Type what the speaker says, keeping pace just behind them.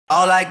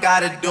All I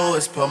gotta do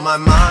is put my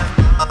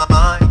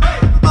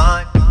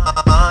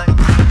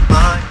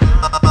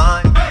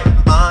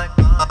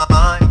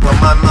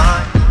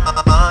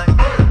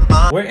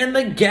We're in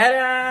the ghetto.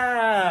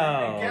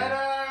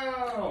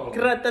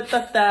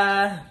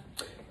 Gratata.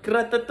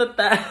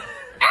 Gratata.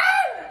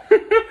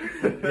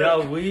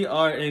 Yo, we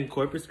are in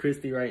Corpus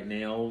Christi right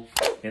now.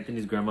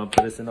 Anthony's grandma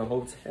put us in a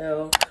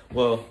hotel.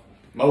 Well,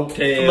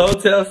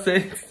 Motel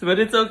 6, but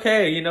it's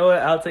okay. You know what?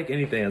 I'll take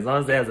anything as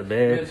long as it has a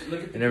bed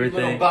and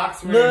everything.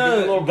 Box,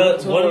 man. Look,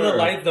 one of the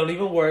lights don't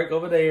even work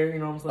over there. You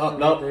know what I'm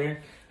saying? Oh, no.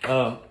 Right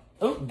there.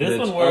 Oh, this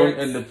one works.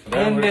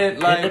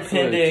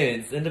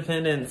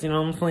 Independence, you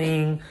know what I'm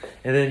saying?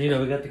 And then, you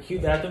know, we got the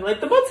cute bathroom. Like,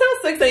 the Motel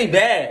 6 ain't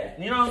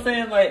bad. You know what I'm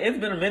saying? Like, it's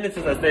been a minute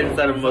since I stayed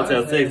inside of a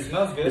Motel 6.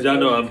 Because y'all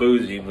know I'm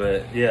bougie,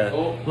 but yeah.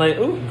 Oh. Like,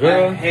 ooh,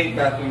 girl. I hate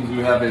bathrooms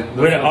who have it.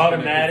 With it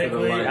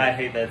automatically, I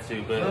hate that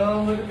too, but.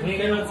 Oh, look at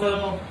the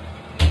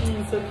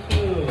so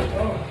cute.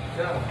 Oh,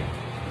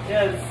 yeah.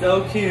 Yeah, it's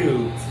so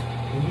cute.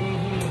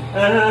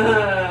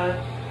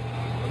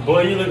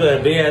 Boy, you look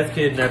like a big ass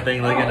kid in that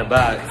thing, like in a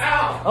box.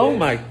 Ow, oh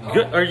my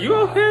god, are you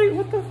okay?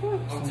 What the fuck?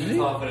 I'm too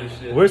soft for this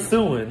shit. We're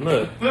suing.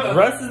 Look,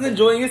 Russ is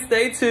enjoying his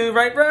stay too,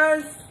 right,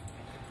 Russ?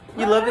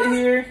 You love it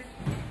here?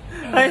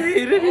 I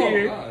hate it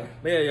here. God.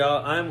 But yeah,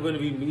 y'all, I'm going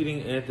to be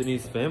meeting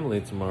Anthony's family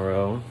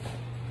tomorrow.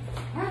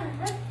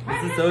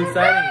 This is so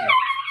exciting.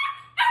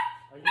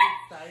 Are you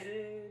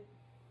excited?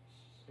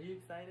 Are you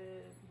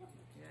excited?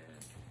 Yeah,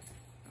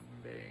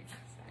 I'm very excited.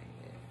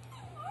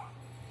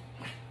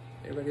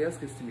 Everybody else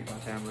gets to meet my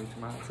family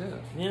tomorrow too.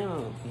 Yeah.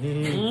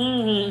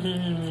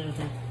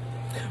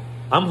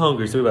 I'm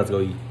hungry, so we're about to go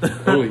eat.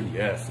 Oh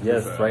yes.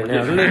 Yes, right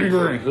now.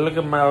 Look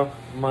at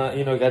my,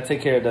 you know, gotta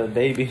take care of the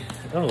baby.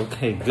 Oh,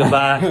 okay,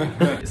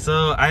 goodbye.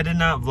 So I did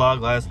not vlog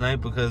last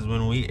night because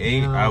when we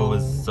ate, I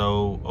was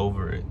so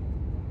over it.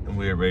 And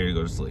we were ready to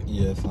go to sleep.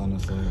 Yes,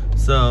 honestly.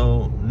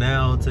 So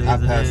now today's I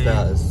passed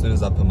out as soon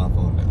as I put my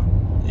phone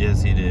down.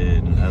 Yes, he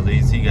did. At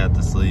least he got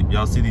to sleep.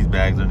 Y'all see these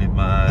bags underneath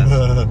my eyes?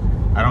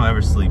 I don't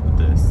ever sleep with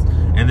this.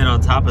 And then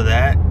on top of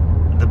that,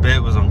 the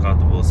bed was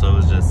uncomfortable. So it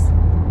was just,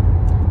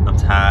 I'm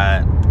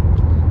tired.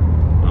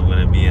 I'm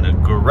gonna be in a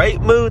great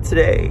mood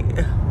today.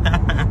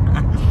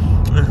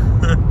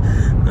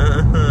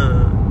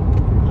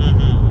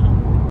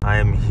 I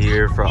am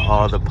here for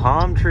all the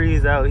palm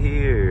trees out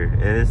here.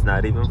 And it's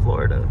not even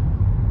Florida.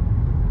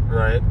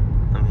 Right?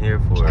 I'm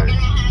here for it.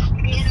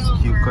 It's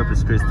cute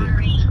Corpus Christi.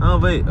 Oh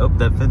wait, oh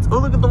that fence. Oh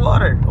look at the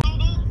water.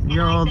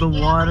 Y'all, the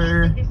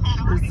water.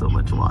 There's so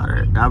much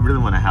water. I really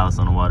want a house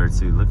on the water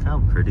too. Look how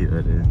pretty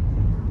that is.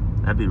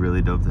 That'd be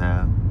really dope to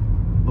have.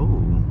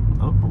 Oh.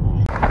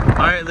 All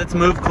right, let's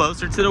move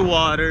closer to the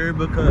water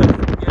because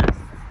yes,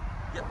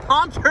 yeah,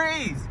 palm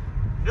trees.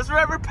 Just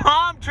wherever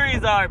palm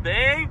trees are,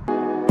 babe.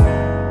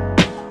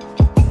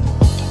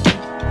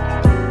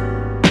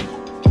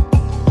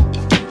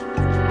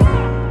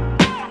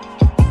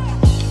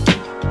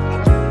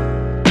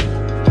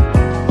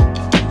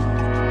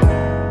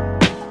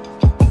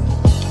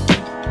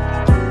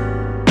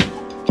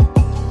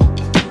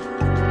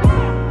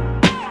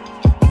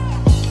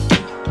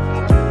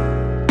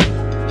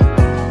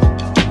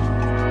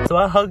 So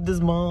I hugged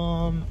his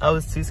mom. I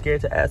was too scared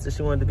to ask if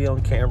she wanted to be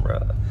on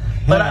camera.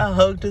 But I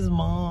hugged his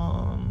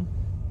mom.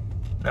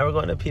 Now we're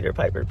going to Peter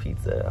Piper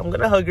Pizza. I'm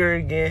gonna hug her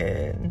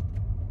again.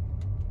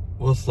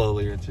 We'll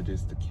slowly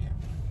introduce the camera.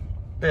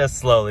 Yeah,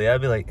 slowly. I'd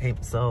be like, hey,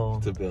 so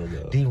It's a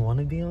build-up. do you want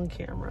to be on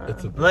camera?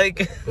 It's a like,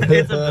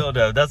 it's a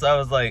build-up. That's why I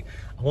was like,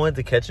 I wanted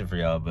to catch it for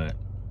y'all, but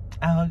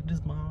I hugged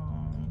his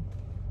mom.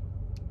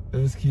 It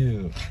was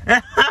cute.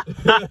 It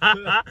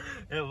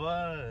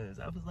was.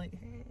 I was like,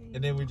 hey.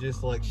 And then we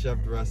just like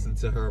shoved Russ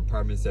into her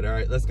apartment and said, all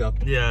right, let's go.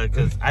 Yeah,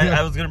 because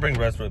I was going to bring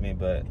Russ with me,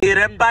 but.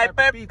 Peter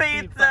Piper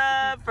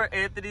Pizza for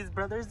Anthony's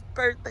brother's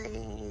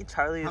birthday.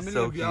 Charlie is so cute. How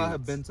many of y'all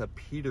have been to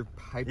Peter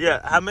Piper Yeah,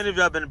 Pizza? how many of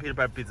y'all been to Peter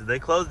Piper Pizza? They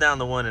closed down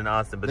the one in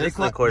Austin, but this is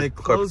in Corpus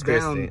closed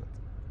Christi. down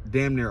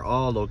damn near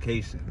all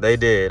locations. They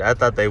did. I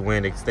thought they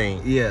went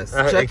extinct. Yes.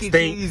 Chuck E.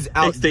 Cheese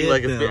outdid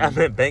like them. I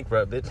meant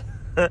bankrupt, bitch.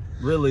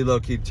 Really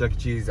low-key, Chuck E.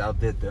 Cheese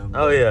outdid them.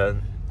 Oh, yeah.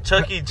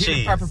 Chuck E. Peter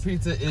Cheese. Piper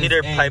Pizza is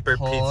Peter Piper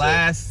Pizza.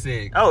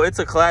 Classic. Oh, it's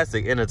a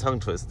classic and a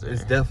tongue twister.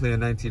 It's definitely a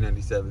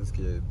 1997's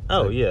kid.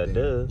 Oh, yeah,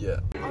 duh. Yeah.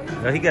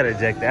 Oh, he got it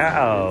decked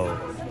out.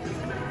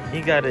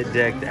 He got it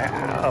decked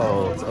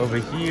out over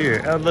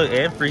here. Oh, look,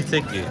 and free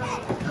tickets.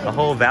 A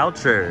whole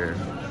voucher.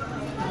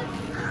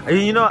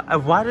 You know,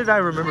 why did I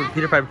remember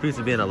Peter Piper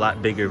Pizza being a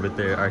lot bigger with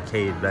their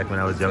arcade back when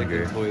I was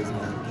younger?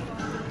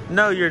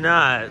 No, you're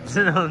not.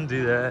 Don't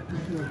do that.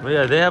 But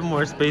yeah, they have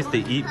more space to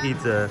eat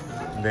pizza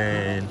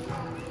than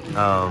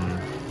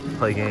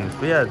play games.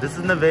 But yeah, this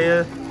is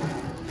Nevaeh.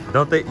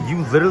 Don't they?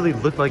 You literally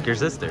look like your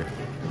sister.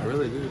 I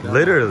really do.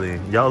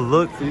 Literally, y'all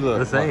look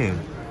the same.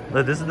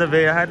 Look, this is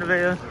Nevaeh. Hi,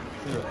 Nevaeh.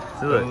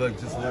 See, look.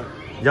 Just look.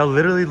 Y'all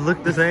literally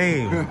look the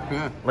same.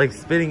 Like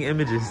spitting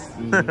images.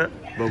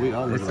 But we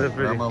all look so like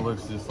pretty. Grandma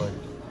looks just like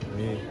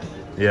me.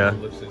 Yeah.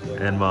 Looks just like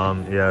And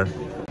mom, yeah.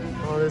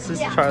 Oh, this is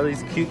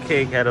Charlie's cute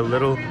cake. Had a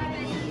little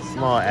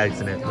small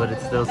accident, but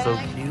it's still so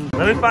cute.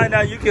 Let me find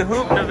out you can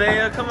hoop,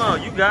 Nevaeh. Come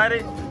on, you got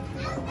it.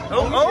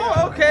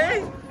 Oh,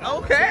 okay.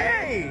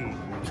 Okay.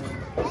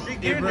 She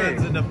It getting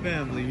runs it. in the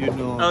family, you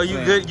know. Oh, you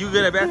good? You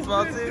good at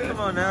basketball too? Come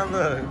on now,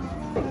 look.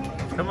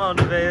 Come on,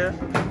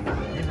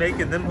 Nevaeh. You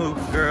making them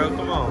hoops, girl.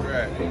 Come on.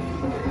 Right.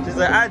 She's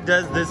like, I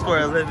does this for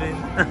a living.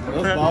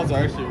 Those balls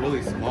are actually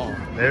really small.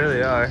 They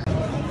really are.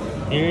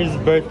 Here's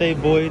birthday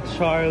boy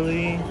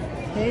Charlie.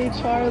 Hey,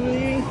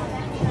 Charlie.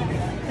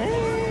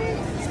 Hey.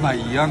 It's my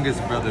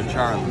youngest brother,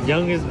 Charlie.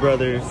 Youngest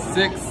brother.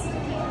 6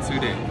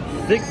 today.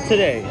 6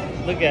 today.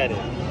 Look at it.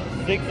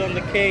 6 on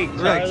the cake,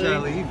 Charlie. Right,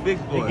 Charlie. He big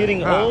boy. You're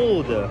getting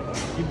old.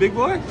 You big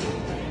boy?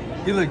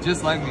 He look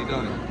just like me,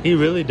 don't he? He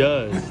really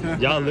does.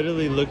 Y'all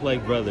literally look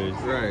like brothers.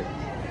 Right.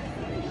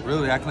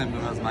 Really, I claim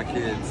them as my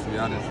kids, to be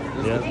honest.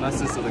 Yeah. My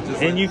sister looks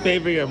just And like you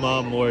favor your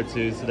mom more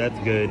too, so that's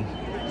good.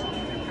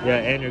 Yeah,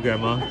 and your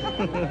grandma.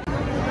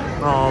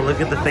 Oh, look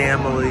at the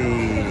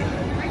family.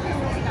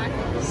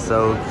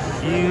 So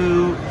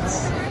cute.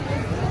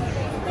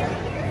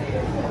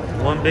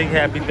 One big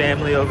happy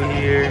family over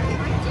here.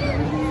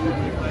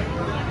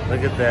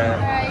 Look at that.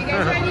 Alright, you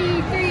guys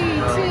ready? 3,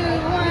 2,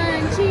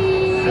 1,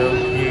 cheese. So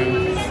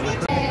cute.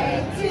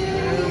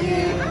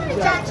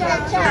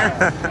 Cha-cha-cha.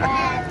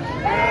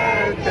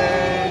 Happy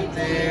birthday,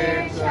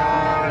 dear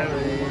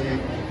Charlie.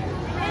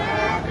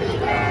 Happy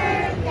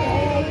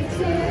birthday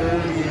to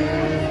you.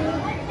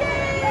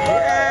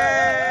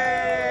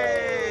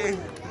 Yay!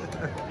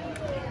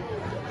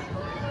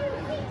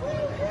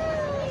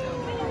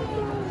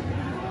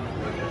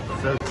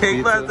 So cake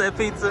about that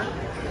pizza.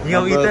 You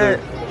gonna eat that?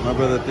 My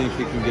brother thinks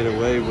he can get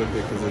away with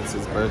it because it's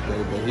his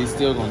birthday, but he's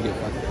still gonna get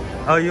fucked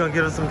up. Oh, you gonna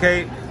give us some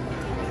cake?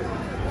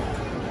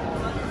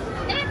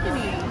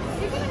 Anthony,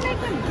 you're gonna make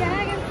him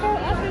gag and throw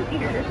up in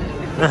here.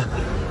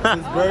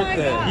 His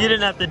birthday. You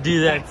didn't have to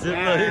do that.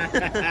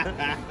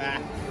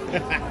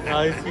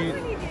 Oh, he's cute.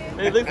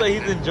 It looks like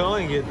he's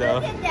enjoying it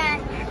though.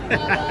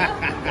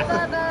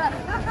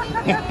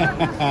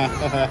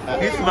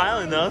 He's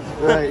smiling though.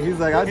 Right, he's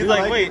like, I He's do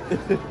like, like wait,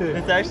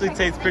 this actually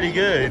tastes pretty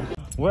good.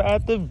 We're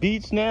at the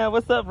beach now.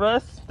 What's up,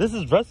 Russ? This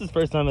is Russ's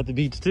first time at the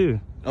beach too.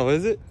 Oh,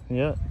 is it?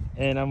 Yeah,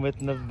 and I'm with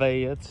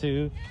Nevaeh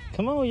too.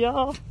 Come on,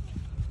 y'all.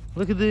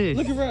 Look at this.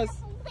 Look at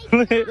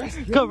Russ.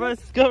 Go, Russ.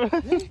 Go,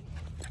 Russ.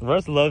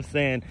 Russ loves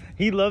sand.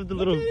 He loved the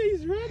little.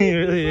 He's ready. He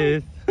really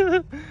is.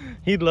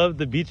 He loved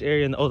the beach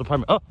area in the old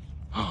apartment.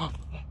 Oh.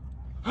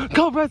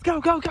 Go, Russ.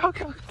 Go, go, go,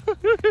 go.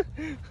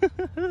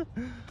 You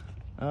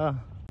want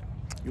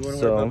to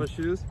So- wear Bubba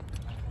shoes?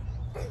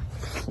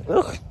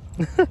 Ugh.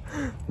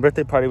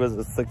 Birthday party was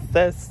a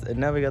success, and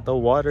now we got the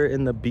water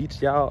in the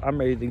beach, y'all. I'm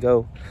ready to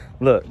go.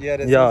 Look, Yeah,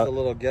 this y'all, is a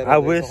little ghetto. I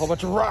There's wish a whole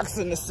bunch of rocks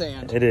in the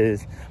sand. it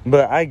is,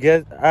 but I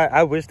guess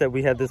I wish that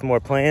we had this more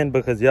planned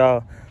because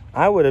y'all,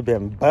 I would have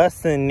been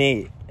busting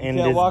it in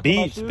can't this walk in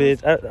my beach,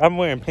 shoes? bitch. I'm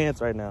wearing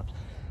pants right now.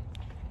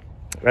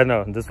 I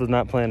know this was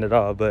not planned at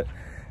all, but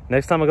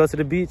next time I go to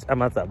the beach,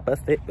 I'm about to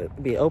bust it,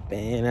 but be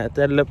open. I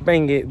tell you,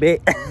 bring it,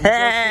 bitch. You go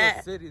to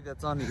a city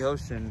that's on the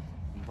ocean.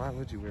 Why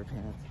would you wear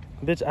pants?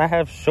 Bitch, I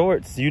have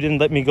shorts. You didn't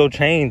let me go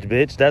change,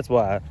 bitch. That's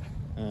why.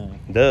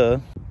 Duh.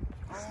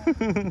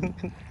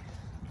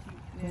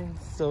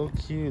 So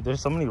cute. There's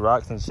so many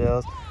rocks and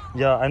shells.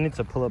 Y'all, I need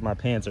to pull up my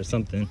pants or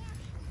something.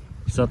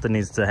 Something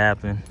needs to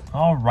happen.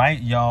 All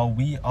right, y'all.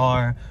 We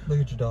are Look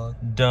at your dog.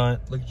 done.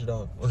 Look at your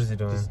dog. What is he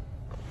doing?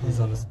 He's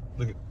on this.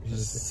 Look at. He's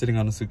just sitting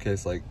on a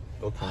suitcase, like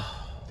okay.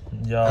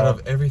 Out Y'all,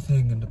 of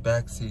everything in the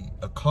back seat,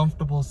 a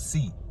comfortable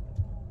seat,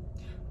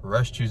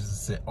 Rush chooses to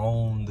sit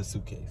on the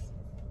suitcase.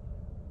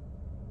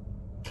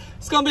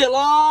 It's gonna be a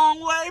long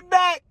way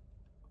back.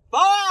 4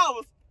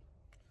 hours.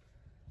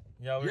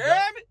 y'all, You hear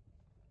me?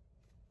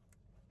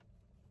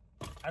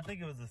 I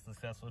think it was a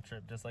successful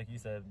trip, just like you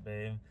said,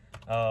 babe.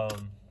 But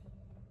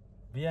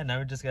yeah, now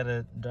we just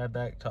gotta drive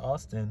back to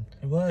Austin.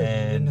 It was.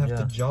 And, you didn't have yeah.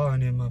 to jaw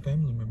any of my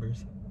family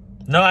members.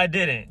 No, I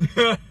didn't.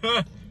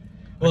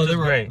 Well, is they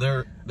were great. they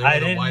were I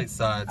the didn't- white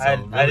side, so I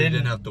really didn't-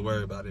 didn't have to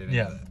worry about any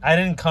Yeah, of that. I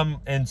didn't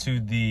come into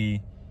the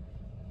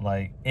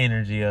like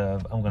energy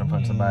of I'm gonna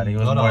punch somebody. It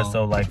was hold more on.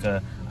 so like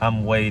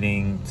I'm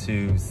waiting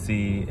to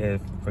see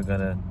if we're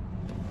gonna.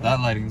 That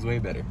lighting's way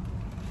better.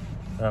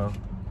 Oh,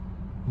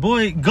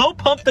 boy, go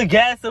pump the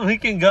gas so we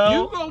can go.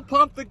 You gonna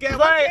pump the gas? Right,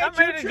 Why I'm can't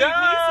you ready to treat me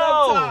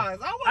go.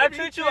 sometimes? I wanna be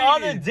treat you all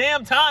the treated.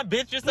 damn time,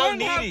 bitch. You're so When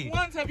needy.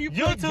 Once have you put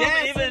YouTube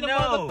gas even in the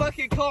knows.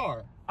 motherfucking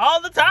car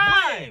All the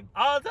time.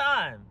 All the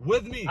time.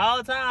 with me? All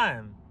the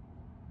time.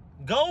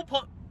 Go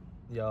pump.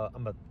 Y'all,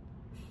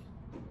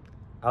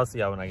 I'll see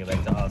y'all when I get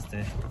back to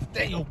Austin.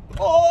 Damn.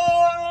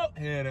 Oh,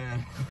 head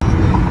in.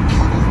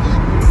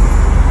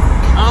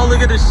 Oh,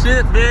 look at the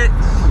shit, bitch.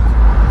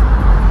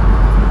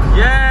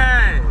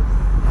 Yes.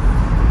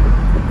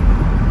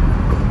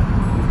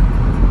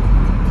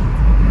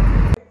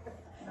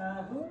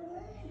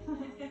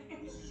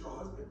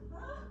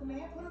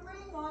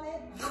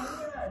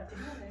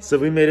 So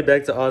we made it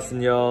back to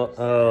Austin, y'all.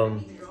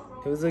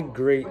 It was a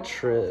great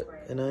trip,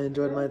 and I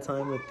enjoyed my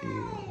time with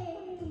you.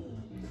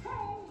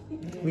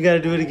 We gotta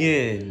do it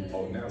again.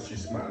 Oh, now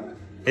she's smiling.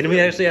 And we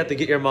actually have to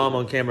get your mom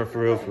on camera for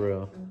real, for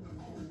real.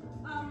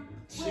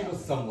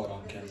 somewhat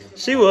on camera.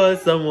 She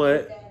was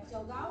somewhat.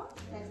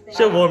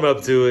 She'll warm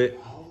up to it.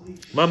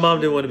 My mom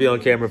didn't want to be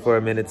on camera for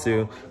a minute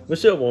too, but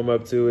she'll warm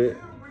up to it.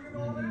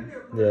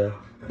 Yeah.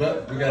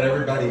 But we got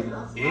everybody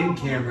in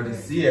camera to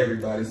see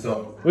everybody,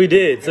 so. We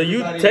did. So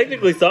you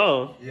technically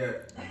saw them. Yeah.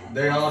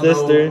 They all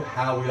Sister. know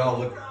how we all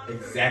look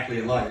exactly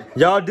alike.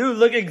 Y'all do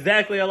look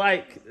exactly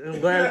alike. I'm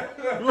glad.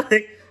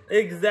 Like,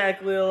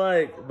 exactly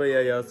alike. But yeah,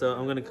 y'all. So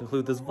I'm going to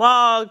conclude this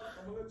vlog.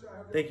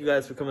 Thank you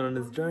guys for coming on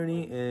this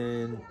journey,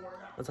 and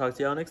I'll talk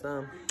to y'all next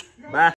time. Bye.